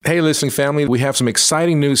Hey, listening family, we have some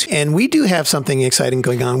exciting news. And we do have something exciting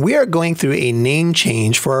going on. We are going through a name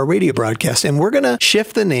change for our radio broadcast, and we're going to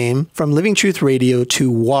shift the name from Living Truth Radio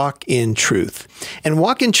to Walk in Truth. And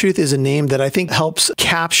Walk in Truth is a name that I think helps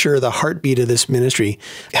capture the heartbeat of this ministry,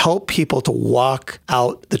 help people to walk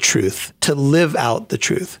out the truth, to live out the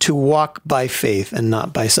truth, to walk by faith and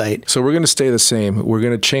not by sight. So we're going to stay the same. We're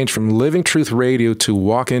going to change from Living Truth Radio to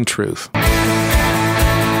Walk in Truth.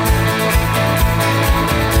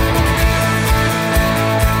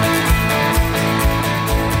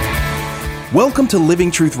 Welcome to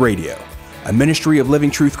Living Truth Radio, a ministry of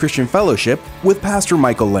Living Truth Christian Fellowship with Pastor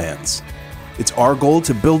Michael Lands. It's our goal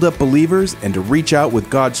to build up believers and to reach out with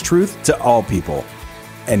God's truth to all people.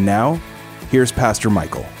 And now, here's Pastor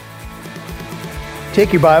Michael.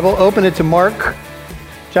 Take your Bible, open it to Mark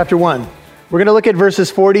chapter 1. We're going to look at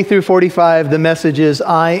verses 40 through 45. The message is,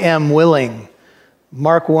 I am willing.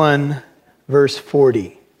 Mark 1, verse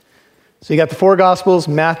 40. So you got the four Gospels,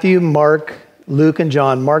 Matthew, Mark, Luke, and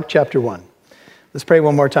John. Mark chapter 1. Let's pray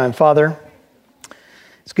one more time. Father,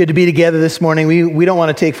 it's good to be together this morning. We don't want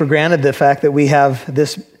to take for granted the fact that we have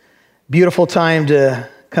this beautiful time to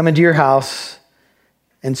come into your house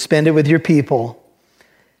and spend it with your people.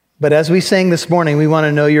 But as we sang this morning, we want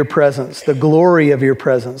to know your presence, the glory of your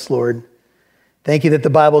presence, Lord. Thank you that the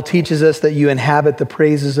Bible teaches us that you inhabit the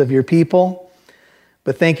praises of your people.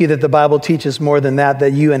 But thank you that the Bible teaches more than that,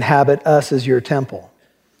 that you inhabit us as your temple.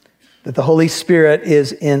 That the Holy Spirit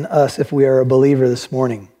is in us if we are a believer this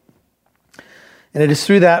morning. And it is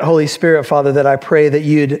through that Holy Spirit, Father, that I pray that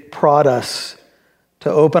you'd prod us to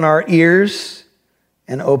open our ears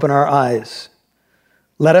and open our eyes.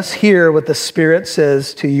 Let us hear what the Spirit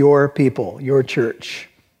says to your people, your church.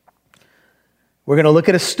 We're going to look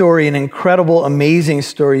at a story, an incredible, amazing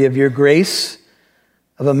story of your grace,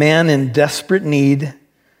 of a man in desperate need,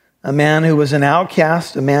 a man who was an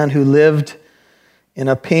outcast, a man who lived in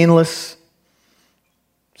a painless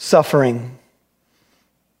suffering.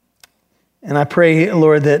 And I pray,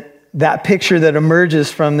 Lord, that picture that emerges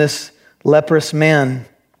from this leprous man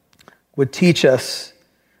would teach us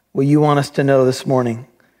what you want us to know this morning.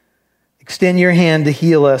 Extend your hand to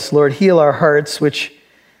heal us, Lord. Heal our hearts, which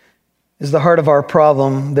is the heart of our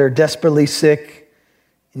problem. They're desperately sick,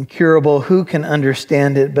 incurable. Who can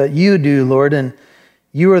understand it? But you do, Lord, and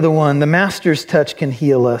you are the one. The Master's touch can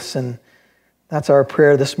heal us, and that's our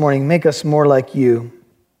prayer this morning. Make us more like you.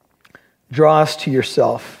 Draw us to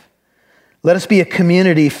yourself. Let us be a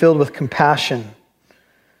community filled with compassion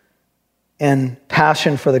and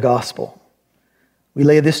passion for the gospel. We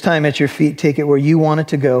lay this time at your feet. Take it where you want it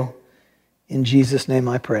to go. In Jesus' name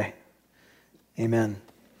I pray. Amen.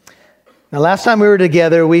 Now, last time we were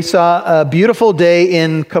together, we saw a beautiful day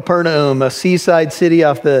in Capernaum, a seaside city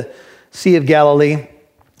off the Sea of Galilee.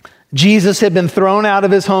 Jesus had been thrown out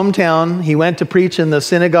of his hometown. He went to preach in the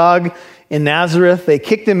synagogue in Nazareth. They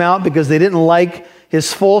kicked him out because they didn't like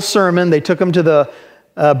his full sermon. They took him to the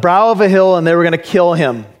brow of a hill and they were going to kill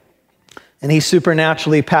him. And he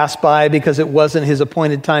supernaturally passed by because it wasn't his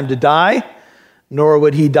appointed time to die, nor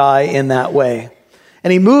would he die in that way.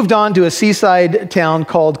 And he moved on to a seaside town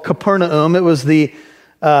called Capernaum. It was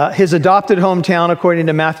his adopted hometown, according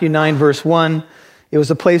to Matthew 9, verse 1. It was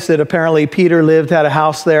a place that apparently Peter lived, had a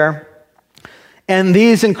house there. And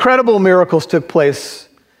these incredible miracles took place.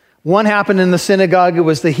 One happened in the synagogue. It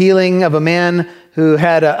was the healing of a man who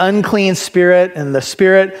had an unclean spirit, and the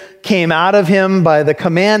spirit came out of him by the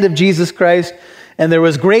command of Jesus Christ. And there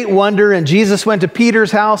was great wonder, and Jesus went to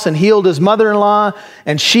Peter's house and healed his mother-in-law,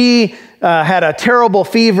 and she had a terrible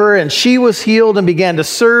fever, and she was healed and began to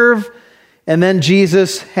serve. And then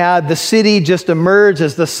Jesus had the city just emerge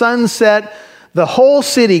as the sun set. The whole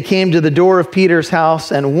city came to the door of Peter's house,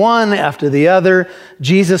 and one after the other,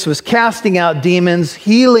 Jesus was casting out demons,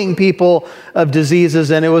 healing people of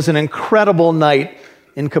diseases, and it was an incredible night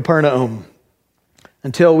in Capernaum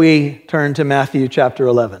until we turned to Matthew chapter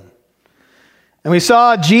 11. And we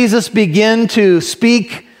saw Jesus begin to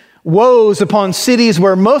speak woes upon cities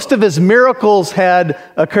where most of his miracles had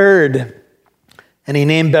occurred. And he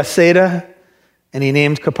named Bethsaida, and he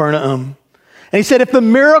named Capernaum. And he said, if the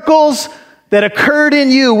miracles that occurred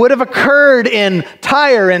in you would have occurred in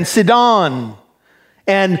Tyre and Sidon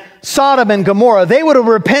and Sodom and Gomorrah, they would have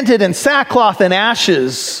repented in sackcloth and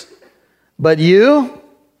ashes. But you,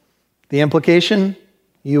 the implication,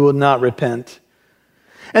 you will not repent.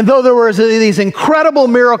 And though there were these incredible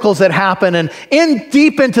miracles that happened, and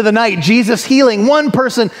deep into the night, Jesus healing one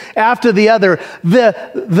person after the other,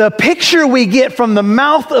 the picture we get from the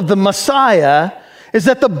mouth of the Messiah is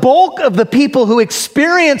that the bulk of the people who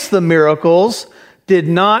experienced the miracles did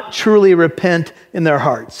not truly repent in their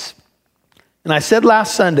hearts. And I said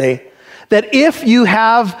last Sunday that if you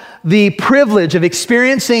have the privilege of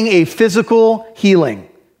experiencing a physical healing,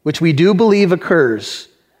 which we do believe occurs,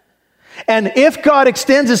 and if God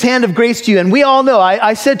extends his hand of grace to you, and we all know,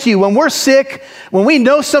 I said to you, when we're sick, when we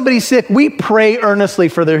know somebody's sick, we pray earnestly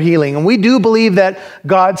for their healing. And we do believe that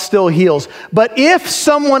God still heals. But if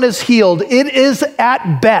someone is healed, it is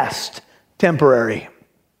at best temporary.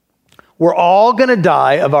 We're all going to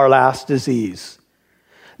die of our last disease.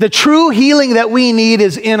 The true healing that we need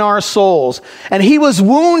is in our souls. And he was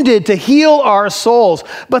wounded to heal our souls.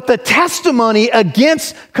 But the testimony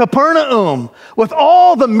against Capernaum, with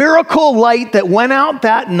all the miracle light that went out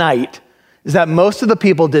that night, is that most of the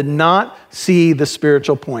people did not see the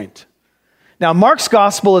spiritual point. Now, Mark's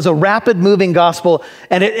gospel is a rapid-moving gospel,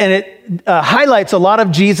 and it highlights a lot of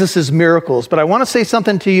Jesus' miracles. But I want to say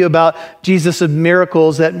something to you about Jesus'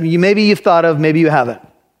 miracles that maybe you've thought of, maybe you haven't.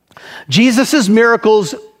 Jesus'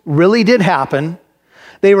 miracles really did happen.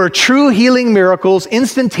 They were true healing miracles,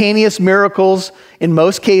 instantaneous miracles in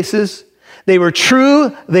most cases. They were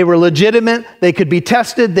true, they were legitimate, they could be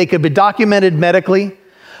tested, they could be documented medically.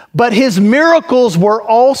 But his miracles were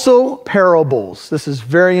also parables. This is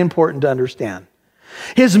very important to understand.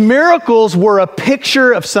 His miracles were a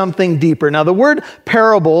picture of something deeper. Now, the word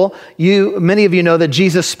parable, many of you know that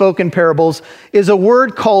Jesus spoke in parables, is a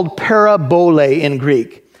word called parabole in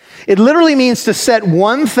Greek. It literally means to set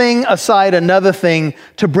one thing aside another thing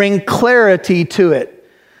to bring clarity to it.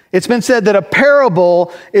 It's been said that a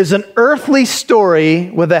parable is an earthly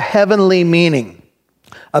story with a heavenly meaning.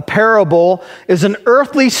 A parable is an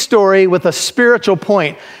earthly story with a spiritual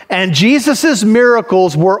point. And Jesus'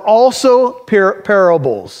 miracles were also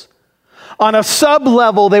parables. On a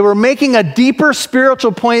sub-level, they were making a deeper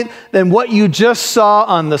spiritual point than what you just saw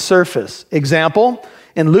on the surface. Example,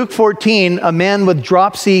 in Luke 14, a man with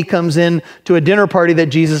dropsy comes in to a dinner party that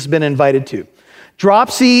Jesus has been invited to.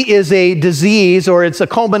 Dropsy is a disease, or it's a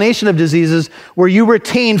culmination of diseases, where you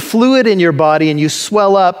retain fluid in your body and you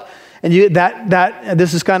swell up. And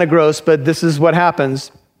this is kind of gross, but this is what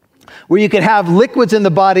happens, where you can have liquids in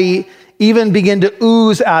the body even begin to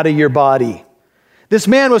ooze out of your body. This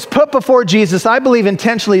man was put before Jesus, I believe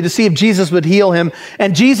intentionally, to see if Jesus would heal him,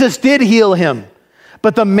 and Jesus did heal him.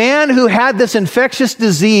 But the man who had this infectious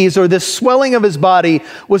disease, or this swelling of his body,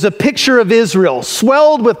 was a picture of Israel,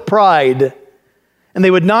 swelled with pride, and they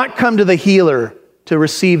would not come to the healer to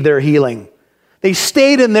receive their healing. They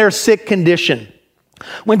stayed in their sick condition.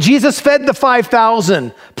 When Jesus fed the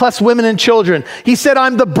 5,000, plus women and children, he said,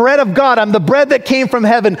 I'm the bread of God. I'm the bread that came from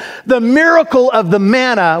heaven. The miracle of the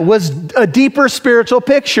manna was a deeper spiritual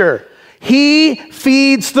picture. He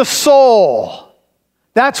feeds the soul.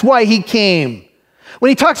 That's why he came. When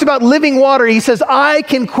he talks about living water, he says, I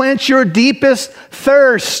can quench your deepest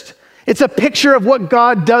thirst. It's a picture of what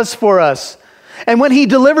God does for us. And when he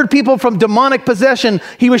delivered people from demonic possession,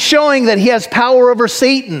 he was showing that he has power over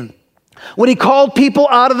Satan. When he called people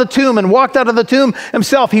out of the tomb and walked out of the tomb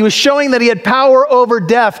himself, he was showing that he had power over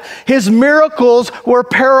death. His miracles were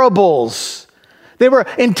parables. They were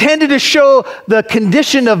intended to show the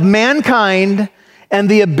condition of mankind and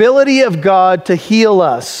the ability of God to heal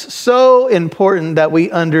us. So important that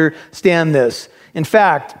we understand this. In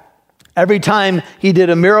fact, every time he did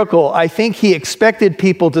a miracle, I think he expected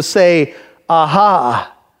people to say,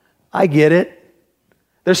 aha, I get it.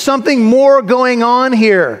 There's something more going on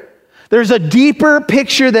here. There's a deeper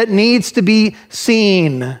picture that needs to be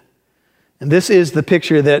seen. And this is the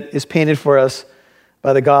picture that is painted for us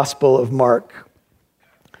by the Gospel of Mark.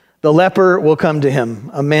 The leper will come to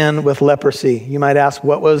him, a man with leprosy. You might ask,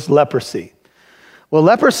 what was leprosy? Well,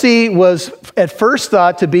 leprosy was at first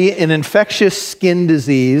thought to be an infectious skin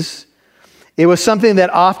disease. It was something that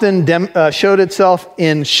often showed itself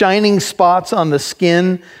in shining spots on the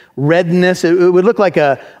skin, redness. It would look like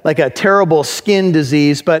a terrible skin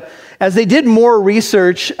disease. But as they did more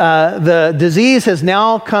research, the disease has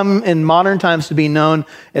now come in modern times to be known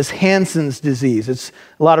as Hansen's disease.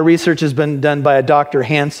 A lot of research has been done by a Dr.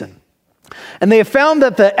 Hansen. And they have found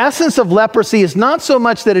that the essence of leprosy is not so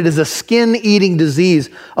much that it is a skin-eating disease,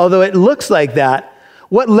 although it looks like that.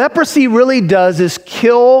 What leprosy really does is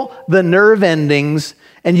kill the nerve endings,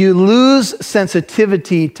 and you lose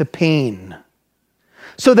sensitivity to pain.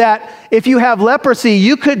 So that if you have leprosy,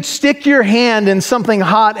 you could stick your hand in something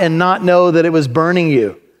hot and not know that it was burning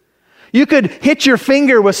you. You could hit your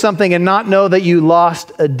finger with something and not know that you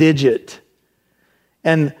lost a digit.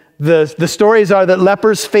 And the stories are that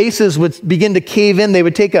lepers' faces would begin to cave in. They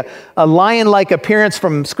would take a lion-like appearance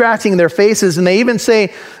from scratching their faces. And they even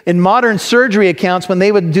say in modern surgery accounts, when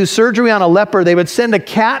they would do surgery on a leper, they would send a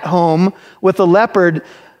cat home with a leopard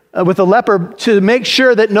with a leper to make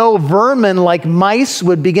sure that no vermin like mice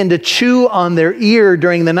would begin to chew on their ear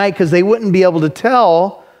during the night, because they wouldn't be able to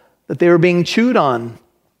tell that they were being chewed on.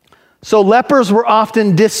 So lepers were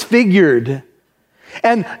often disfigured.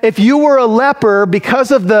 And if you were a leper,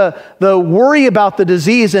 because of the worry about the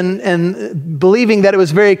disease and believing that it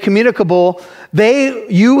was very communicable,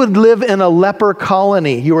 you would live in a leper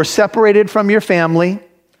colony. You were separated from your family.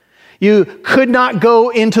 You could not go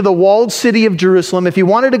into the walled city of Jerusalem. If you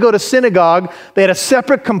wanted to go to synagogue, they had a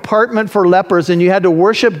separate compartment for lepers, and you had to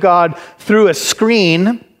worship God through a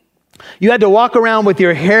screen. You had to walk around with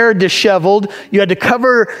your hair disheveled. You had to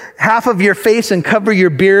cover half of your face and cover your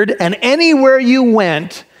beard. And anywhere you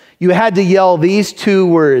went, you had to yell these two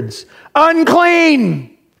words: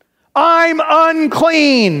 unclean! I'm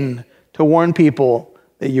unclean! To warn people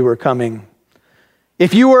that you were coming.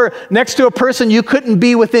 If you were next to a person, you couldn't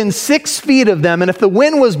be within 6 feet of them. And if the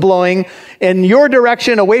wind was blowing in your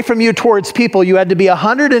direction away from you towards people, you had to be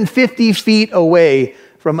 150 feet away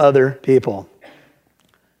from other people.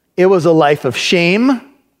 It was a life of shame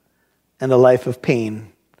and a life of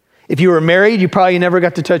pain. If you were married, you probably never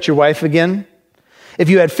got to touch your wife again. If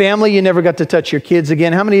you had family, you never got to touch your kids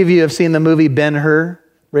again. How many of you have seen the movie Ben-Hur?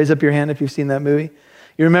 Raise up your hand if you've seen that movie.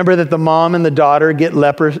 You remember that the mom and the daughter get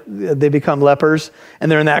lepers, they become lepers,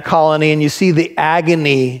 and they're in that colony, and you see the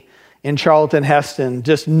agony in Charlton Heston,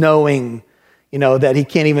 just knowing, that he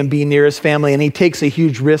can't even be near his family, and he takes a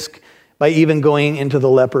huge risk by even going into the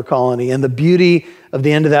leper colony. And the beauty of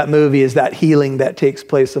the end of that movie is that healing that takes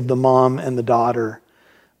place of the mom and the daughter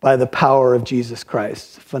by the power of Jesus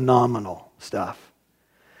Christ. Phenomenal stuff.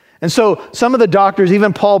 And so some of the doctors,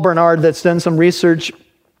 even Paul Bernard, that's done some research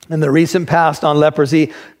in the recent past on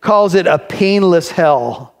leprosy, calls it a painless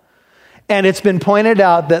hell. And it's been pointed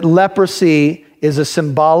out that leprosy is a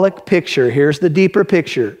symbolic picture. Here's the deeper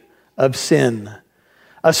picture of sin.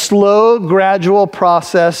 A slow, gradual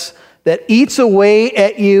process that eats away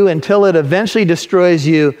at you until it eventually destroys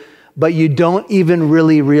you, but you don't even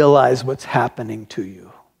really realize what's happening to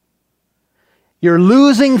you. You're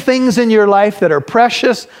losing things in your life that are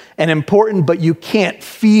precious and important, but you can't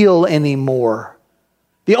feel anymore.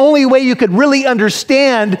 The only way you could really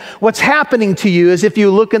understand what's happening to you is if you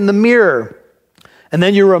look in the mirror, and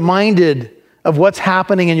then you're reminded of what's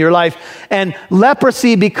happening in your life. And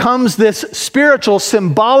leprosy becomes this spiritual,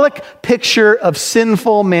 symbolic picture of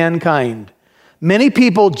sinful mankind. Many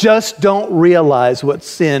people just don't realize what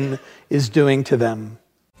sin is doing to them.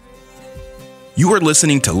 You are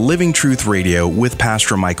listening to Living Truth Radio with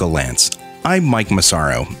Pastor Michael Lance. I'm Mike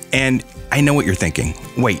Massaro, and I know what you're thinking.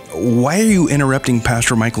 Wait, why are you interrupting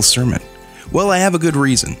Pastor Michael's sermon? Well, I have a good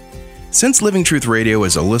reason. Since Living Truth Radio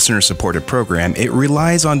is a listener-supported program, it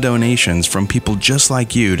relies on donations from people just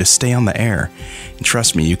like you to stay on the air. And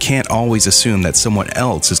trust me, you can't always assume that someone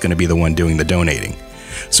else is going to be the one doing the donating.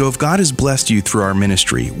 So if God has blessed you through our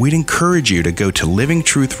ministry, we'd encourage you to go to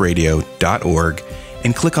livingtruthradio.org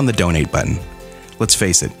and click on the donate button. Let's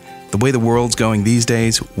face it, the way the world's going these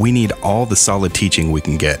days, we need all the solid teaching we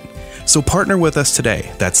can get. So partner with us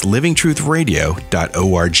today. That's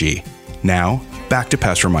livingtruthradio.org. Now, back to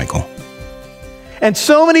Pastor Michael. And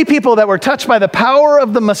so many people that were touched by the power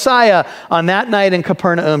of the Messiah on that night in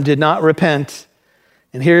Capernaum did not repent.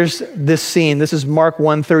 And here's this scene. This is Mark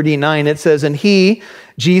 1:39. It says, and he,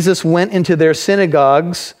 Jesus, went into their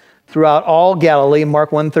synagogues throughout all Galilee,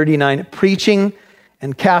 Mark 1:39, preaching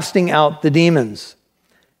and casting out the demons.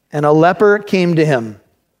 And a leper came to him,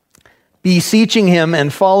 beseeching him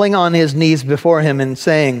and falling on his knees before him and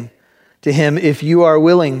saying to him, if you are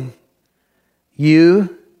willing,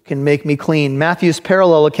 you can make me clean. Matthew's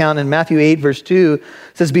parallel account in Matthew 8, verse 2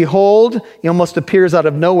 says, behold, he almost appears out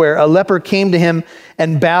of nowhere. A leper came to him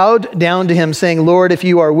and bowed down to him, saying, Lord, if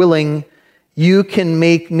you are willing, you can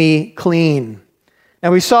make me clean.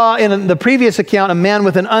 Now we saw in the previous account a man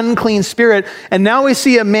with an unclean spirit, and now we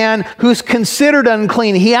see a man who's considered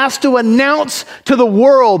unclean. He has to announce to the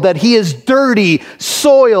world that he is dirty,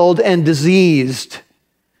 soiled, and diseased.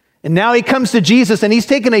 And now he comes to Jesus, and he's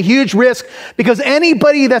taken a huge risk because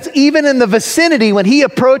anybody that's even in the vicinity when he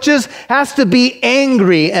approaches has to be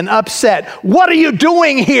angry and upset. What are you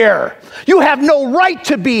doing here? You have no right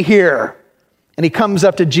to be here. And he comes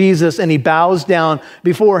up to Jesus and he bows down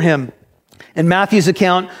before him. In Matthew's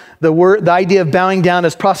account, the idea of bowing down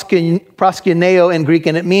is proskuneo in Greek,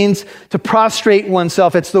 and it means to prostrate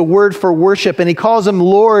oneself. It's the word for worship. And he calls him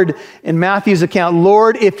Lord in Matthew's account.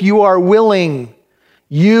 Lord, if you are willing,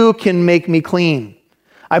 you can make me clean.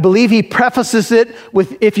 I believe he prefaces it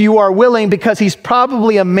with, if you are willing, because he's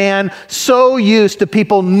probably a man so used to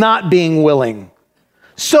people not being willing.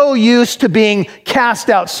 So used to being cast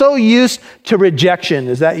out, so used to rejection.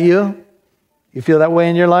 Is that you? You feel that way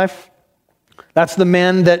in your life? That's the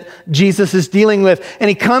man that Jesus is dealing with. And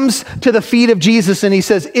he comes to the feet of Jesus and he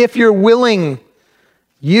says, if you're willing,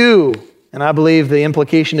 you, and I believe the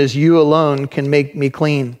implication is you alone, can make me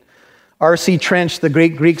clean. R.C. Trench, the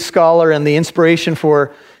great Greek scholar and the inspiration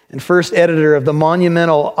for and first editor of the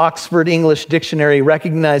monumental Oxford English Dictionary,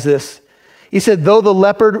 recognized this. He said, though the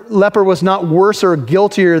leper was not worse or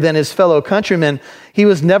guiltier than his fellow countrymen, he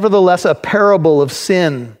was nevertheless a parable of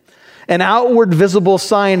sin, an outward visible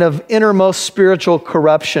sign of innermost spiritual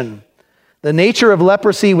corruption. The nature of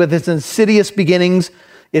leprosy with its insidious beginnings,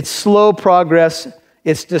 its slow progress,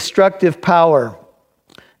 its destructive power,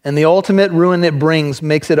 and the ultimate ruin it brings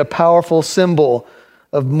makes it a powerful symbol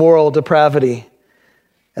of moral depravity.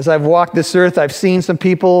 As I've walked this earth, I've seen some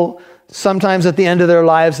people, sometimes at the end of their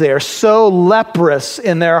lives, they are so leprous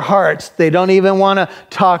in their hearts, they don't even want to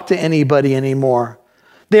talk to anybody anymore.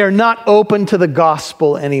 They are not open to the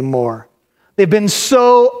gospel anymore. They've been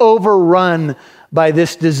so overrun by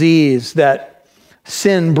this disease that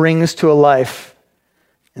sin brings to a life.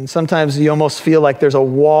 And sometimes you almost feel like there's a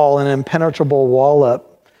wall, an impenetrable wall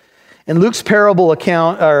up. In Luke's parallel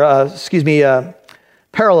account,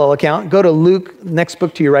 go to Luke, next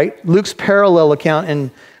book to your right, Luke's parallel account in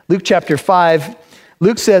Luke chapter 5.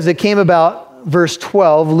 Luke says it came about, verse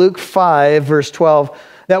 12, Luke 5, verse 12,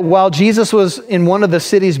 that while Jesus was in one of the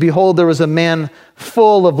cities, behold, there was a man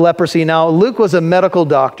full of leprosy. Now, Luke was a medical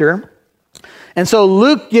doctor, and so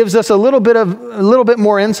Luke gives us a little bit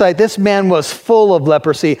more insight. This man was full of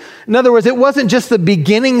leprosy. In other words, it wasn't just the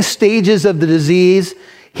beginning stages of the disease.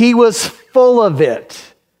 He was full of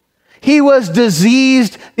it. He was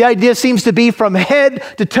diseased, the idea seems to be from head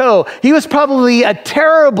to toe. He was probably a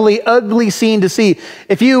terribly ugly scene to see.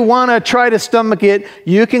 If you want to try to stomach it,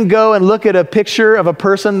 you can go and look at a picture of a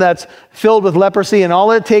person that's filled with leprosy, and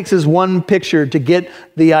all it takes is one picture to get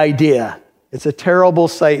the idea. It's a terrible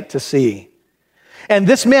sight to see. And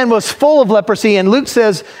this man was full of leprosy, and Luke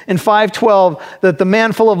says in 5:12 that the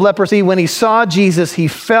man full of leprosy, when he saw Jesus, he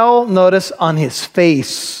fell, notice, on his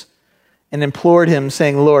face and implored him,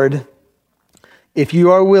 saying, Lord, if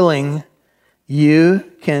you are willing,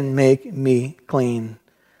 you can make me clean.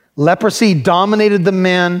 Leprosy dominated the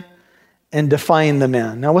man and defined the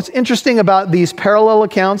man. Now, what's interesting about these parallel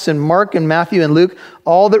accounts in Mark and Matthew and Luke,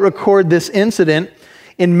 all that record this incident,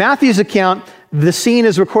 in Matthew's account, the scene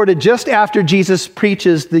is recorded just after Jesus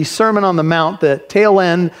preaches the Sermon on the Mount, the tail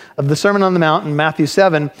end of the Sermon on the Mount in Matthew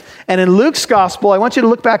 7. And in Luke's gospel, I want you to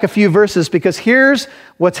look back a few verses because here's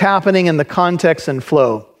what's happening in the context and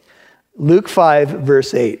flow. Luke 5,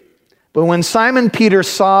 verse 8. But when Simon Peter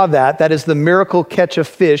saw that is the miracle catch of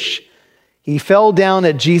fish, he fell down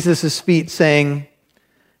at Jesus' feet saying,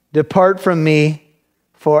 depart from me,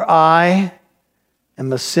 for I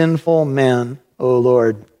am a sinful man, O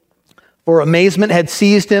Lord. For amazement had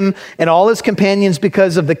seized him and all his companions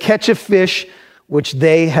because of the catch of fish which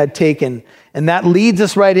they had taken. And that leads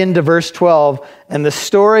us right into verse 12 and the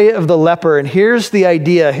story of the leper. And here's the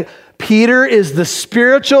idea. Peter is the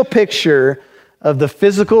spiritual picture of the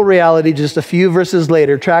physical reality just a few verses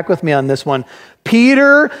later. Track with me on this one.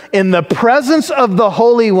 Peter, in the presence of the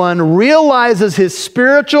Holy One, realizes his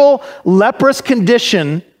spiritual leprous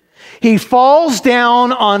condition. He falls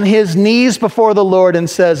down on his knees before the Lord and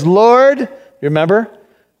says, Lord, remember,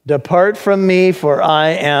 depart from me, for I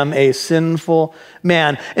am a sinful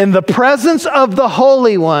man. In the presence of the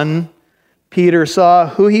Holy One, Peter saw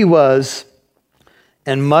who he was,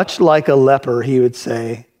 and much like a leper, he would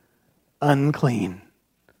say, unclean,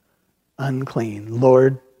 unclean.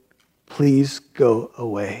 Lord, please go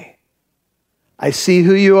away. I see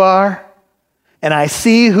who you are, and I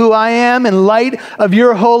see who I am in light of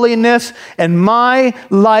your holiness, and my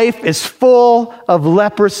life is full of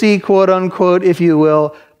leprosy, quote unquote, if you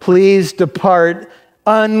will. Please depart,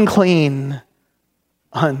 unclean,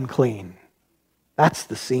 unclean. That's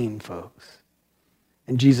the scene, folks.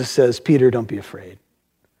 And Jesus says, Peter, don't be afraid.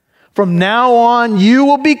 From now on, you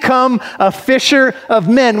will become a fisher of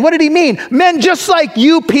men. What did he mean? Men just like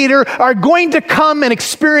you, Peter, are going to come and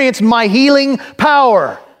experience my healing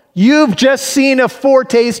power. You've just seen a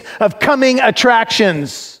foretaste of coming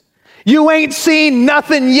attractions. You ain't seen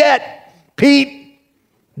nothing yet, Pete,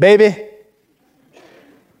 baby.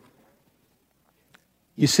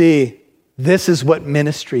 You see, this is what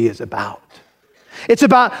ministry is about. It's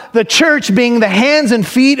about the church being the hands and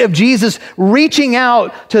feet of Jesus, reaching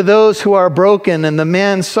out to those who are broken. And the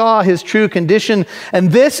man saw his true condition.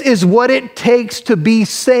 And this is what it takes to be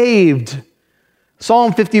saved.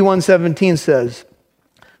 Psalm 51:17 says,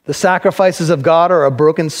 the sacrifices of God are a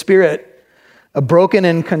broken spirit, A broken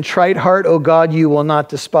and contrite heart, O God, you will not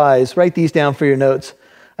despise. Write these down for your notes.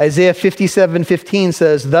 Isaiah 57:15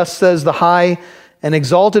 says, thus says the high and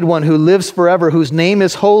exalted one who lives forever, whose name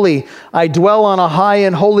is holy. I dwell on a high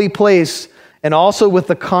and holy place, and also with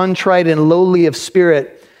the contrite and lowly of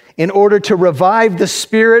spirit, in order to revive the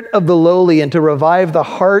spirit of the lowly and to revive the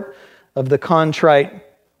heart of the contrite.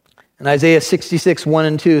 And Isaiah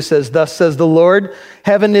 66:1-2 says, thus says the Lord,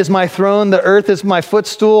 heaven is my throne, the earth is my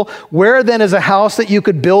footstool. Where then is a house that you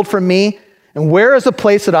could build for me? And where is a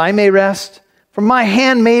place that I may rest? For my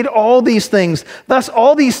hand made all these things. Thus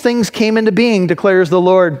all these things came into being, declares the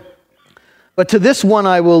Lord. But to this one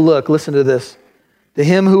I will look, listen to this, to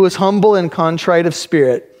him who is humble and contrite of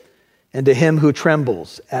spirit, and to him who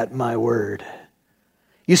trembles at my word.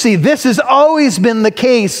 You see, this has always been the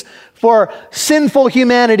case for sinful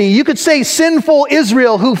humanity. You could say sinful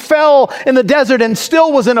Israel who fell in the desert and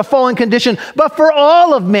still was in a fallen condition, but for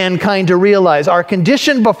all of mankind to realize our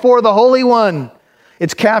condition before the Holy One.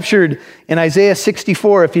 It's captured in Isaiah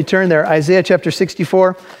 64. If you turn there, Isaiah chapter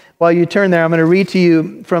 64. While you turn there, I'm going to read to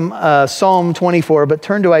you from Psalm 24, but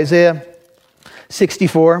turn to Isaiah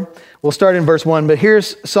 64. We'll start in verse 1, but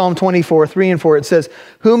here's Psalm 24, 3 and 4. It says,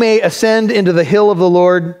 who may ascend into the hill of the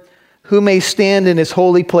Lord? Who may stand in his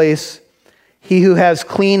holy place? He who has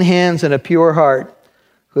clean hands and a pure heart,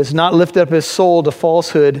 who has not lifted up his soul to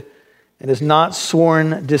falsehood and has not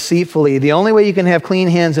sworn deceitfully. The only way you can have clean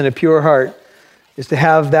hands and a pure heart is to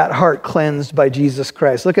have that heart cleansed by Jesus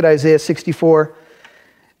Christ. Look at Isaiah 64,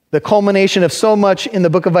 the culmination of so much in the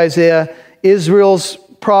book of Isaiah, Israel's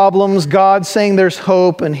problems, God saying there's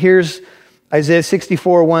hope. And here's Isaiah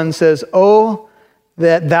 64:1 says, oh,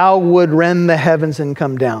 that thou would rend the heavens and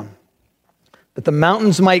come down, that the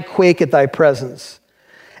mountains might quake at thy presence.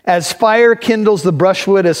 As fire kindles the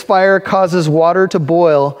brushwood, as fire causes water to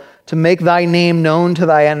boil, to make thy name known to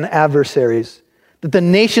thy adversaries, that the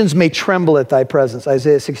nations may tremble at thy presence.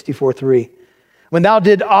 Isaiah 64:3. When thou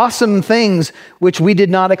did awesome things which we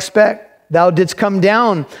did not expect, thou didst come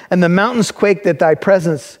down, and the mountains quaked at thy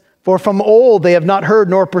presence. For from old they have not heard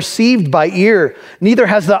nor perceived by ear, neither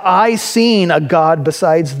has the eye seen a God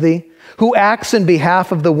besides thee, who acts in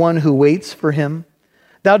behalf of the one who waits for him.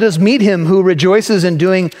 Thou dost meet him who rejoices in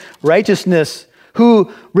doing righteousness,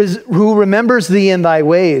 who remembers thee in thy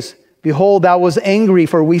ways. Behold, thou was angry,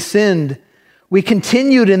 for we sinned. We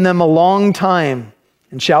continued in them a long time.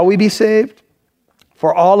 And shall we be saved?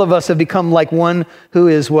 For all of us have become like one who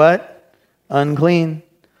is what? Unclean.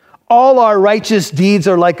 All our righteous deeds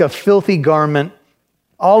are like a filthy garment.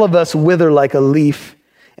 All of us wither like a leaf.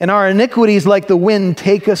 And our iniquities like the wind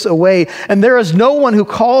take us away. And there is no one who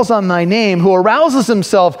calls on thy name, who arouses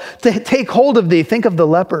himself to take hold of thee. Think of the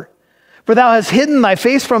leper. For thou hast hidden thy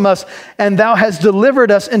face from us, and thou hast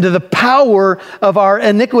delivered us into the power of our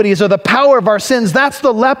iniquities, or the power of our sins. That's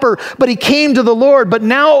the leper, but he came to the Lord. But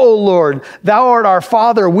now, O Lord, thou art our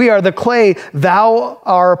Father, we are the clay, thou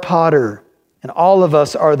our potter, and all of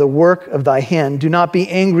us are the work of thy hand. Do not be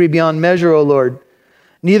angry beyond measure, O Lord,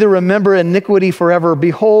 neither remember iniquity forever.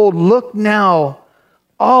 Behold, look now,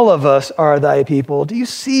 all of us are thy people. Do you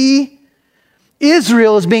see?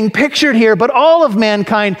 Israel is being pictured here, but all of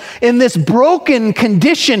mankind in this broken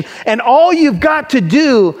condition. And all you've got to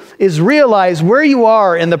do is realize where you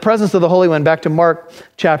are in the presence of the Holy One. Back to Mark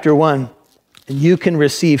chapter 1. And you can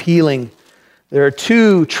receive healing. There are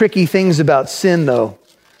two tricky things about sin, though.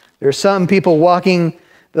 There are some people walking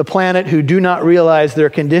the planet who do not realize their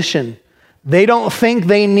condition. They don't think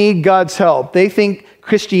they need God's help. They think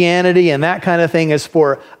Christianity and that kind of thing is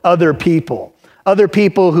for other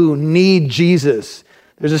people who need Jesus.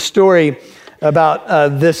 There's a story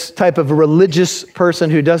about this type of religious person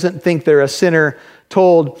who doesn't think they're a sinner,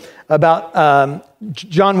 told about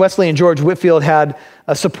John Wesley and George Whitefield had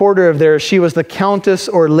a supporter of theirs. She was the Countess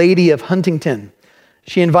or Lady of Huntington.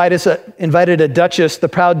 She invited a duchess, the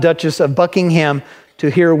proud Duchess of Buckingham, to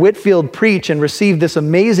hear Whitefield preach and receive this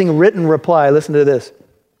amazing written reply. Listen to this.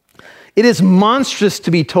 It is monstrous to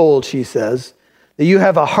be told, she says, that you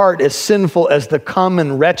have a heart as sinful as the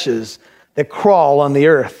common wretches that crawl on the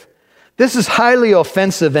earth. This is highly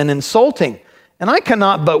offensive and insulting, and I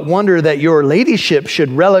cannot but wonder that your ladyship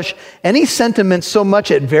should relish any sentiment so much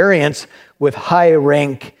at variance with high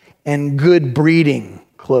rank and good breeding,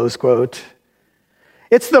 close quote.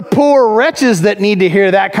 It's the poor wretches that need to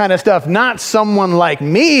hear that kind of stuff, not someone like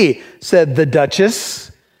me, said the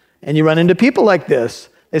Duchess. And you run into people like this.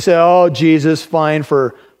 They say, oh, Jesus, fine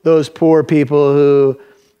for those poor people who,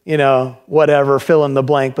 whatever, fill in the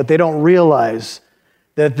blank. But they don't realize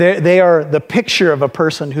that they are the picture of a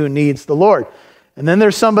person who needs the Lord. And then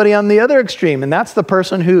there's somebody on the other extreme, and that's the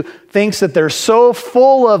person who thinks that they're so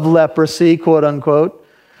full of leprosy, quote unquote,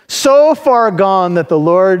 so far gone that the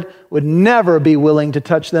Lord would never be willing to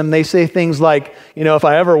touch them. They say things like, if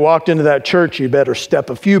I ever walked into that church, you better step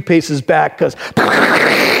a few paces back because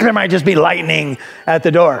there might just be lightning at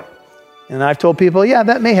the door. And I've told people, yeah,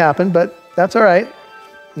 that may happen, but that's all right.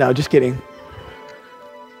 No, just kidding.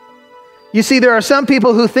 You see, there are some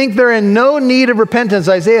people who think they're in no need of repentance.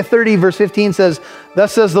 Isaiah 30, verse 15 says,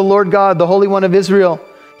 "Thus says the Lord God, the Holy One of Israel.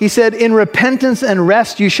 He said, in repentance and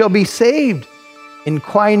rest you shall be saved. In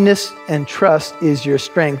quietness and trust is your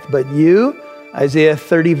strength. But you," Isaiah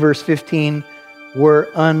 30, verse 15, "were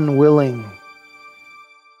unwilling."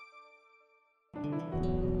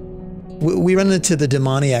 We run into the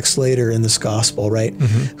demoniacs later in this gospel, right?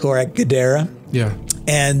 Mm-hmm. Who are at Gadara. Yeah.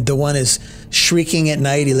 And the one is shrieking at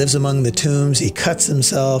night. He lives among the tombs. He cuts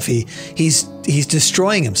himself. He's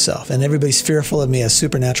destroying himself. And everybody's fearful of me, has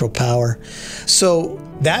supernatural power. So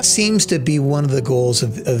that seems to be one of the goals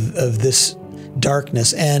of this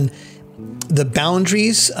darkness. And the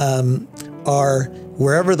boundaries are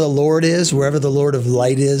wherever the Lord is, wherever the Lord of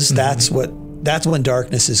light is, mm-hmm. that's when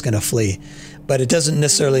darkness is going to flee. But it doesn't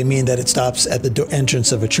necessarily mean that it stops at the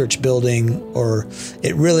entrance of a church building, or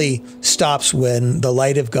it really stops when the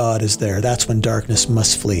light of God is there. That's when darkness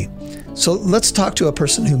must flee. So let's talk to a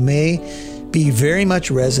person who may be very much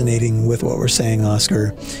resonating with what we're saying,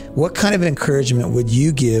 Oscar. What kind of encouragement would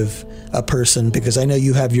you give a person, because I know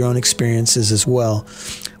you have your own experiences as well,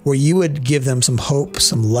 where you would give them some hope,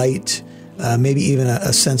 some light, maybe even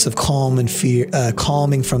a sense of calm and fear,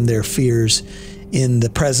 calming from their fears in the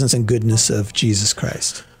presence and goodness of Jesus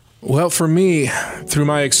Christ? Well, for me, through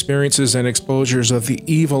my experiences and exposures of the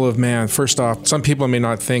evil of man, first off, some people may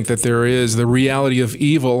not think that there is the reality of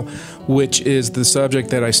evil, which is the subject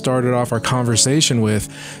that I started off our conversation with.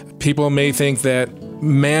 People may think that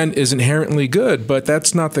man is inherently good, but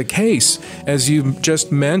that's not the case. As you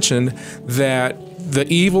just mentioned, that the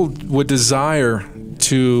evil would desire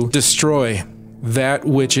to destroy that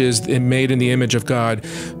which is made in the image of God.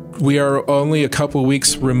 We are only a couple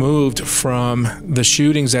weeks removed from the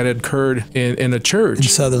shootings that had occurred in a church. In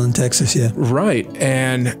Sutherland, Texas, yeah. Right.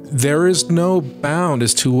 And there is no bound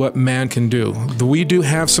as to what man can do. We do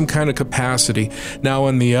have some kind of capacity. Now,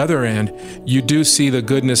 on the other end, you do see the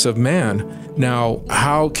goodness of man. Now,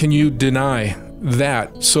 how can you deny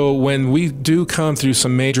that? So when we do come through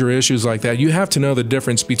some major issues like that, you have to know the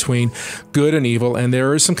difference between good and evil, and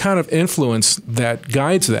there is some kind of influence that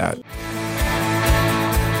guides that.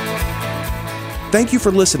 Thank you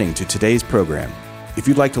for listening to today's program. If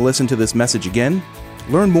you'd like to listen to this message again,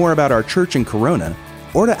 learn more about our church in Corona,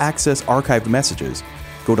 or to access archived messages,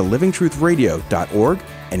 go to livingtruthradio.org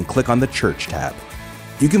and click on the Church tab.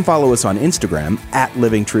 You can follow us on Instagram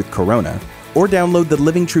 @LivingTruthCorona, or download the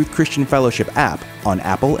Living Truth Christian Fellowship app on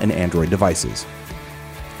Apple and Android devices.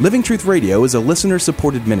 Living Truth Radio is a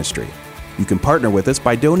listener-supported ministry. You can partner with us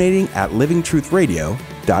by donating at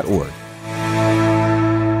livingtruthradio.org.